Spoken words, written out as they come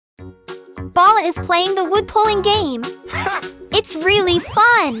Bala is playing the wood-pulling game. It's really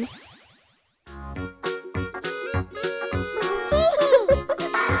fun.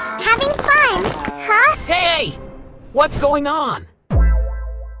 Having fun, huh? Hey! What's going on?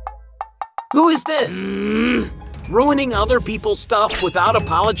 Who is this? Ruining other people's stuff without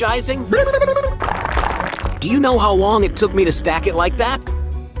apologizing? Do you know how long it took me to stack it like that?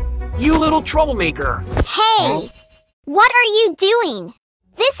 You little troublemaker! Hey! What are you doing?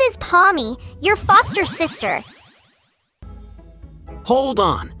 This is Pomni, your foster sister. Hold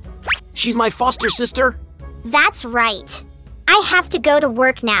on. She's my foster sister? That's right. I have to go to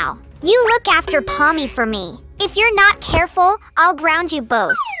work now. You look after Pomni for me. If you're not careful, I'll ground you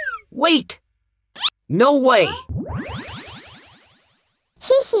both. Wait! No way!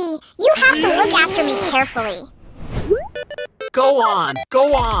 Hee, you have to look after me carefully. Go on,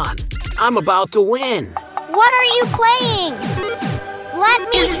 go on! I'm about to win! What are you playing? Let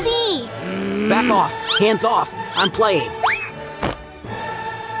me see! Back off! Hands off! I'm playing!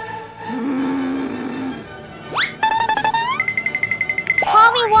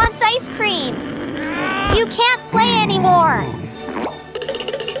 Pomni wants ice cream! You can't play anymore!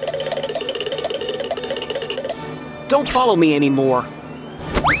 Don't follow me anymore!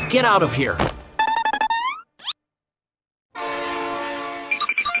 Get out of here!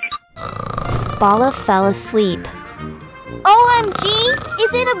 Bala fell asleep. OMG!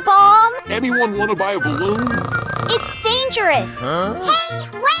 Is it a bomb? Anyone want to buy a balloon? It's dangerous! Hey,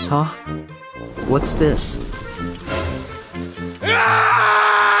 wait! Huh? What's this?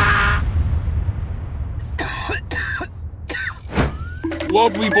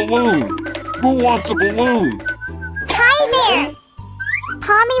 Lovely balloon! Who wants a balloon? Hi there!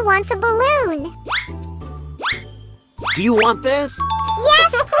 Pomni wants a balloon. Do you want this?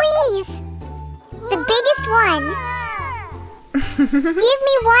 Yes, please! The biggest one. Give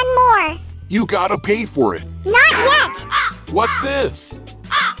me one more. You gotta pay for it. Not yet! What's this?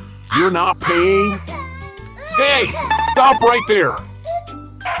 You're not paying? Hey! Stop right there!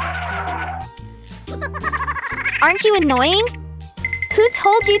 Aren't you annoying? Who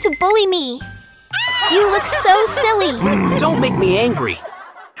told you to bully me? You look so silly. Don't make me angry.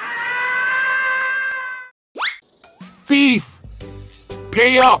 Thief!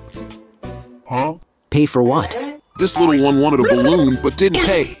 Pay up! Huh? Pay for what? This little one wanted a balloon but didn't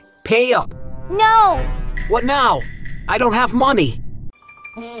pay. Pay up! No! What now? I don't have money.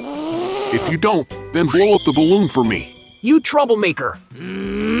 If you don't, then blow up the balloon for me. You troublemaker!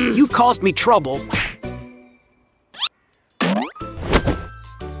 You've caused me trouble.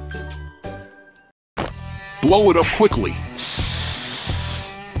 Blow it up quickly.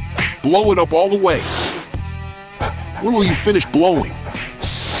 Blow it up all the way. When will you finish blowing?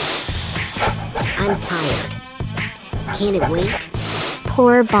 I'm tired. Can it wait?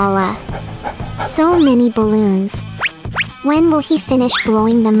 Poor Bala. So many balloons. When will he finish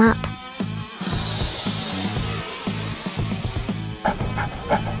blowing them up?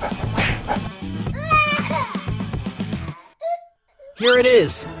 Here it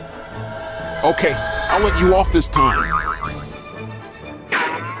is. Okay, I'll let you off this time.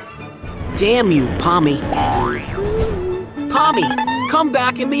 Damn you, Pomni. Pomni, come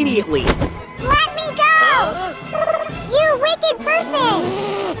back immediately. Let me go! You wicked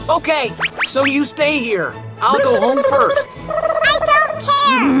person! Okay, so you stay here. I'll go home first. I don't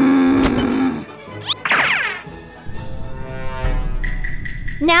care!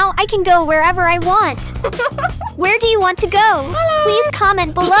 Now I can go wherever I want. Where do you want to go? Please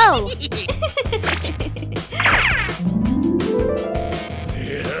comment below.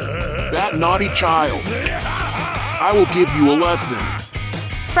 That naughty child. I will give you a lesson.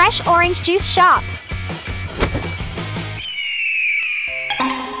 Fresh orange juice shop.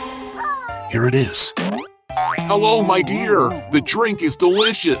 Here it is. Hello, my dear. The drink is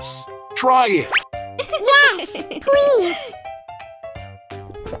delicious. Try it. Yes, please!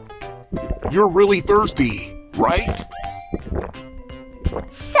 You're really thirsty, right?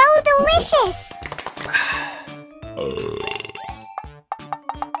 So delicious!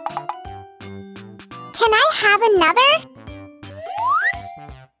 Can I have another?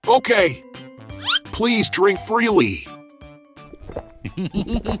 Okay. Please drink freely.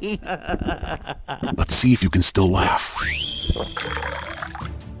 Let's see if you can still laugh.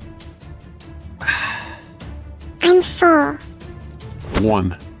 I'm full.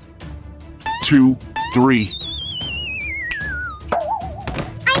 1, 2, 3.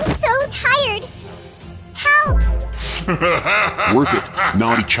 I'm so tired. Help! Worth it,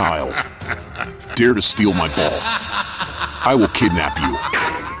 naughty child. Dare to steal my ball. I will kidnap you.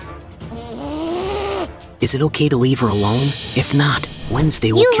 Is it okay to leave her alone? If not,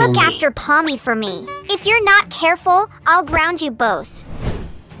 Wednesday will You kill look me. after Pomni for me. If you're not careful, I'll ground you both.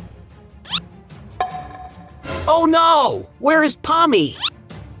 Oh no! Where is Pomni?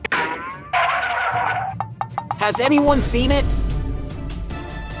 Has anyone seen it?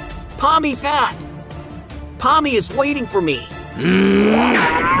 Pomni's hat! Pomni is waiting for me. Let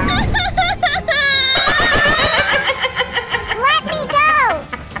me go!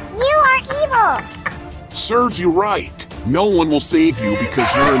 You are evil! Serves you right. No one will save you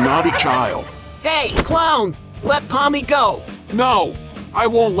because you're a naughty child. Hey, clown! Let Pomni go! No, I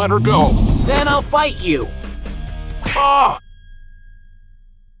won't let her go. Then I'll fight you. Ah!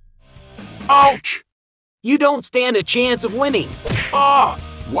 Ouch! You don't stand a chance of winning. Ah!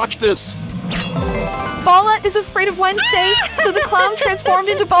 Watch this. Bala is afraid of Wednesday, so the clown transformed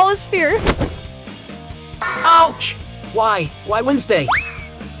into Bala's fear. Ouch! Why? Why Wednesday?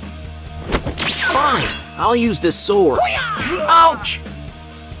 Fine, I'll use this sword. Ouch!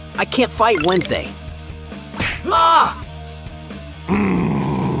 I can't fight Wednesday. Ah!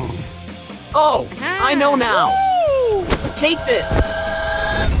 Oh, I know now. Take this.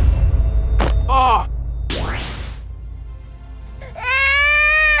 Ah!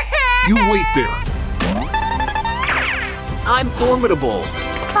 You wait there. I'm formidable.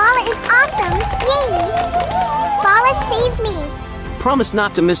 Bala is awesome! Yay! Bala saved me! Promise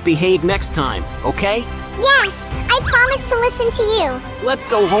not to misbehave next time, okay? Yes! I promise to listen to you! Let's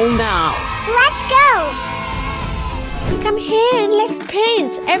go home now. Let's go! Come here and let's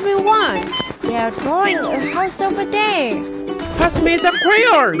paint, everyone. They are drawing a house over there. Pass me the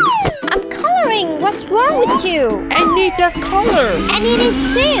crayon. I'm coloring. What's wrong with you? I need that color. I need it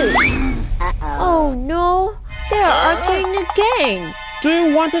too. Oh no, they are arguing again. Do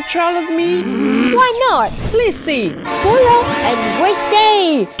you want to challenge me? Why not? Please see. Bolo and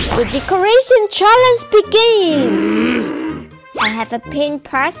Wednesday. The decoration challenge begins. I have a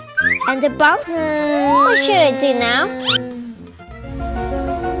paintbrush and a box. What should I do now?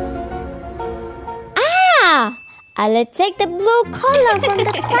 I'll take the blue color from the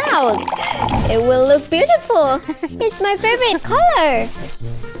clouds. It will look beautiful. It's my favorite color.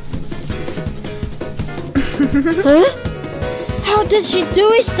 Huh? How did she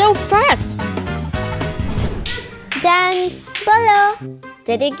do it so fast? Dan, Bolo,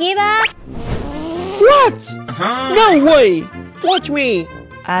 did he give up? What? No way. Watch me.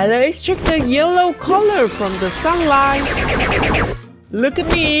 I'll extract the yellow color from the sunlight. Look at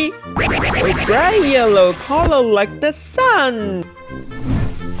me. A bright yellow color like the sun.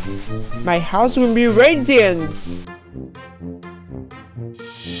 My house will be radiant.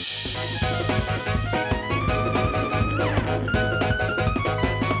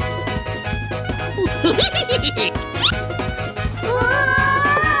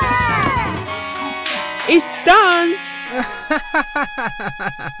 It's done.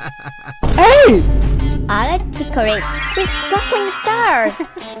 Hey! I like to decorate with sparkling stars.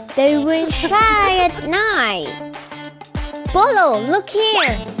 They will shine at night. Bolo, look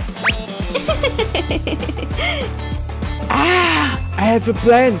here. I have a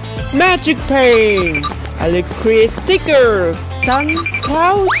plan. Magic paint. I'll create stickers, sun,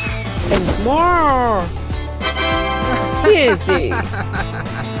 clouds, and more. Easy.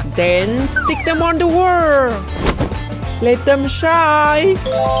 Then stick them on the wall. Let them shine.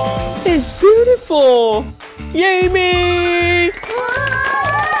 It's beautiful. Yay me!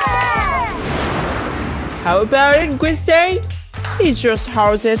 How about it, Wednesday? Is your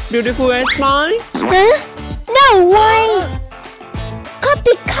house as beautiful as mine? Huh? No way!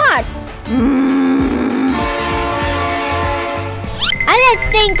 Copycat!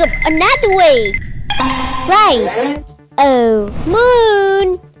 I'll think of another way. Right. Oh,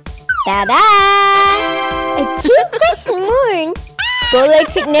 moon. Ta-da! A cute crescent moon. Bolo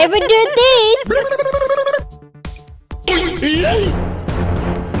could never do this.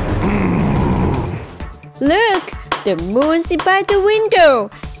 Look, the moon's by the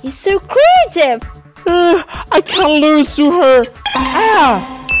window. It's so creative. I can't lose to her.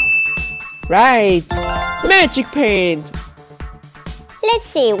 Ah! Right. Magic paint. Let's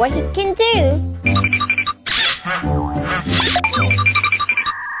see what he can do.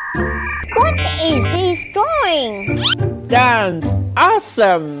 What is he drawing? Done.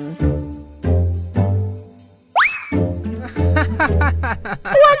 Awesome.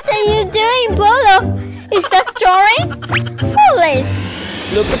 What are you doing, Bolo? Is that drawing? Foolish.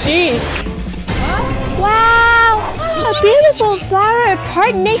 Look at this. Wow! A beautiful flower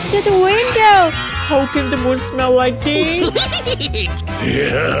part next to the window. How can the moon smell like this?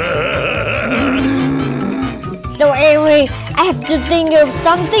 So anyway, I have to think of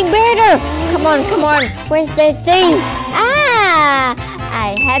something better. Come on, come on. Where's the thing? Ah!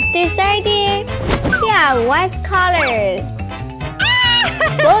 I have this idea. Here are white colors.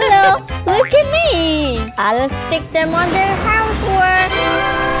 Bolo, look at me. I'll stick them on the housework.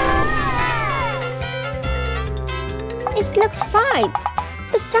 It looks fine,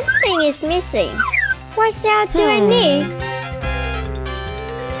 but something is missing. What else do I need?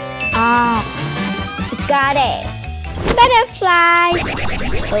 Ah, got it. Butterflies.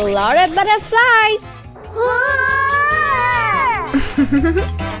 A lot of butterflies.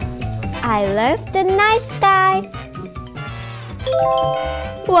 I love the night sky.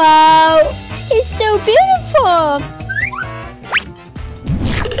 Wow, it's so beautiful.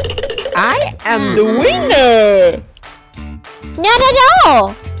 I am the winner. Not at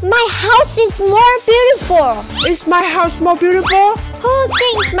all. My house is more beautiful. Is my house more beautiful? Who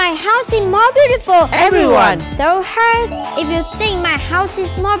thinks my house is more beautiful? Everyone. Throw hearts if you think my house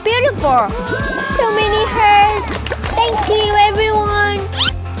is more beautiful. So many hearts. Thank you, everyone.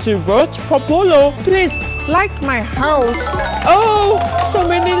 To vote for Bolo, please like my house. Oh, so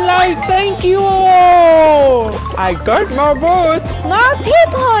many likes. Thank you all. I got more votes. More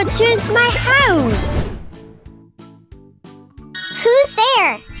people choose my house. Who's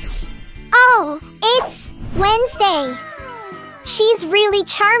there? Oh, it's Wednesday. She's really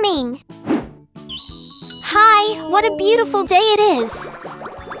charming. Hi, what a beautiful day it is.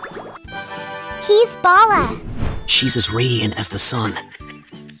 He's Bala. She's as radiant as the sun.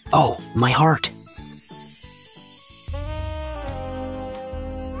 Oh, my heart.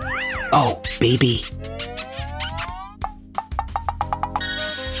 Oh, baby.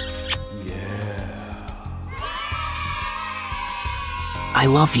 I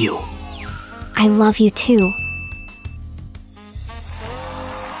love you. I love you too.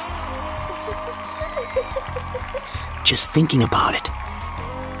 Just thinking about it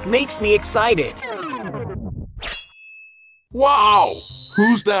makes me excited. Wow!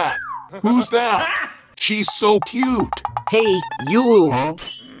 Who's that? Who's that? She's so cute. Hey, you.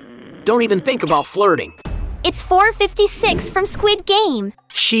 Don't even think about flirting. It's 4:56 from Squid Game.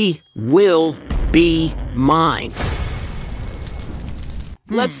 She will be mine.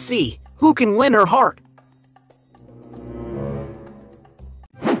 Let's see who can win her heart.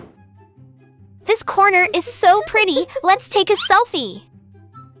 This corner is so pretty. Let's take a selfie.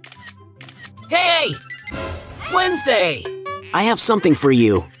 Hey! Wednesday! I have something for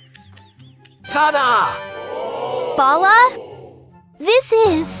you. Ta-da! Bala? This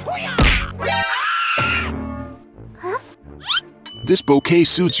is... This bouquet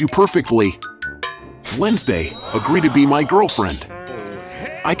suits you perfectly. Wednesday, agree to be my girlfriend.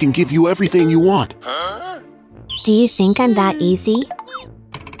 I can give you everything you want. Do you think I'm that easy?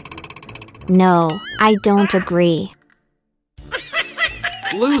 No, I don't agree.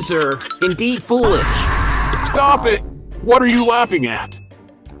 Loser, indeed foolish. Stop it! What are you laughing at?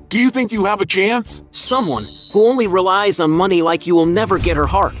 Do you think you have a chance? Someone who only relies on money like you will never get her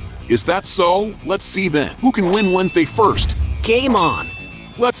heart. Is that so? Let's see then. Who can win Wednesday first? Game on.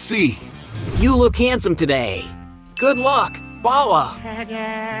 Let's see. You look handsome today. Good luck, Bala.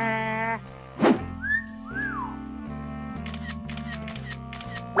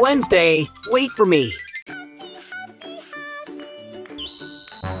 Wednesday, wait for me.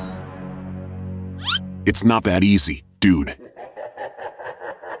 It's not that easy, dude.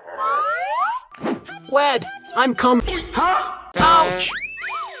 Wed, I'm coming. Huh? Ouch!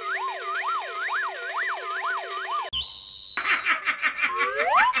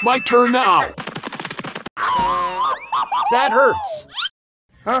 My turn now. That hurts.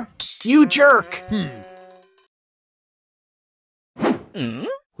 Huh? You jerk.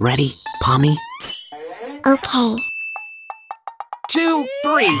 Ready, Pomni? Okay. 2,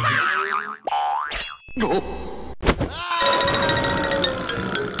 3.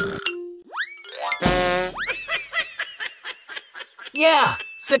 Yeah,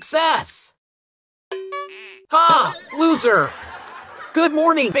 success. Ha, loser. Good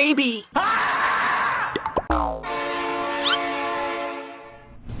morning, baby.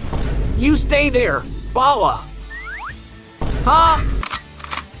 You stay there, Bala. Ha!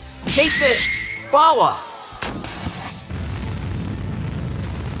 Take this, Bala.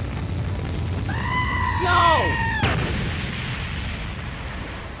 No!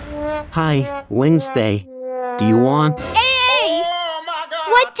 Hi, Wednesday. Do you want? Hey!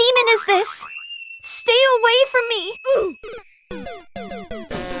 What demon is this? Stay away from me!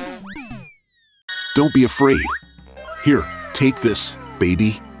 Don't be afraid. Here, take this,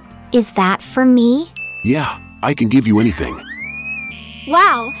 baby. Is that for me? Yeah, I can give you anything.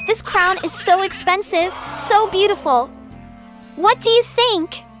 Wow, this crown is so expensive, so beautiful. What do you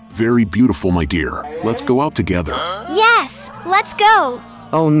think? Very beautiful, my dear. Let's go out together. Yes, let's go.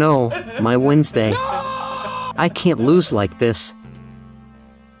 Oh no, my Wednesday. I can't lose like this.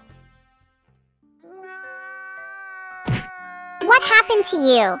 What happened to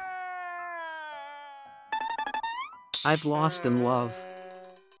you? I've lost in love.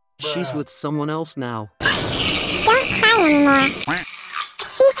 She's with someone else now. Don't cry anymore.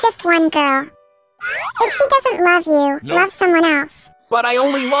 She's just one girl. If she doesn't love you, love someone else. But I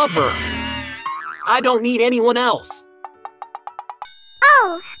only love her. I don't need anyone else.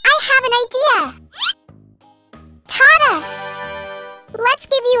 Oh, I have an idea! Tada! Let's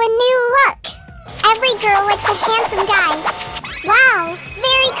give you a new look! Every girl likes a handsome guy. Wow,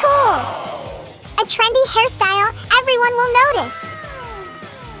 very cool! A trendy hairstyle everyone will notice.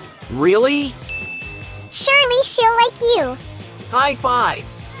 Really? Surely she'll like you. High five.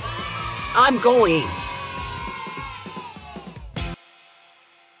 I'm going.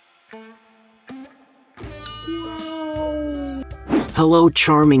 Hello,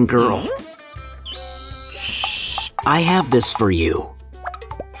 charming girl. Shh, I have this for you.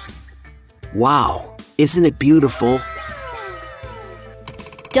 Wow, isn't it beautiful?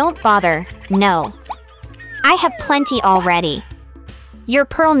 Don't bother, no. I have plenty already. Your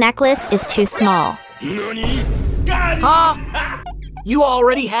pearl necklace is too small. Huh? You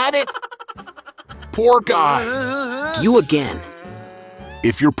already had it? Poor guy. You again.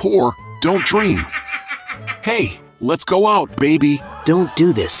 If you're poor, don't dream. Hey, let's go out, baby. Don't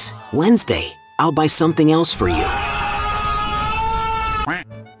do this. Wednesday, I'll buy something else for you.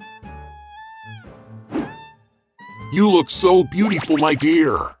 You look so beautiful, my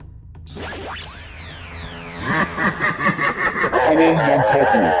dear.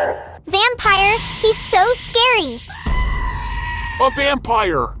 Vampire, he's so scary. A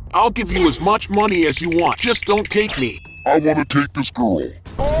vampire. I'll give you as much money as you want. Just don't take me. I want to take this girl.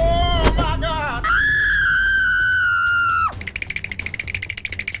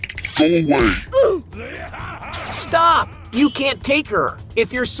 Go away. Stop! You can't take her.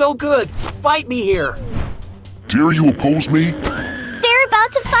 If you're so good, fight me here. Dare you oppose me? They're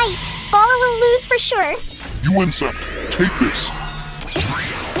about to fight. Bolo will lose for sure. You insect, take this.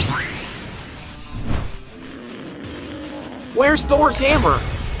 Where's Thor's hammer?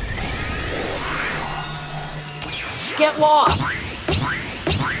 Get lost!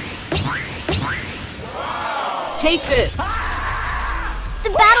 Take this! The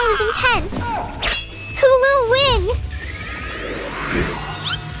battle is intense. Who will win?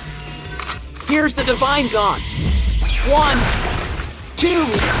 Here's the divine gun. 1, 2,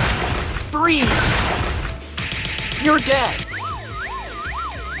 3. You're dead.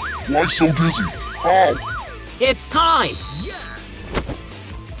 Why so dizzy? How? It's time!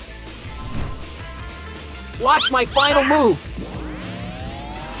 Watch my final move!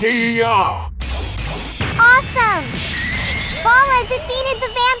 Yeah. Awesome! Bolo defeated the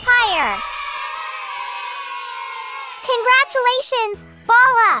vampire! Congratulations,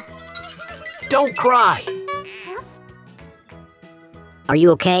 Bolo! Don't cry! Are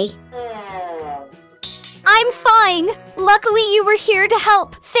you okay? I'm fine. Luckily, you were here to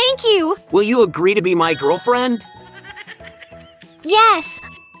help. Thank you. Will you agree to be my girlfriend? Yes.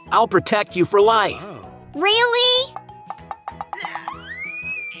 I'll protect you for life. Really?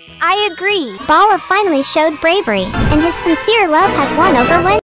 I agree. Bolo finally showed bravery, and his sincere love has won over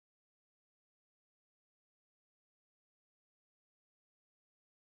Wednesday.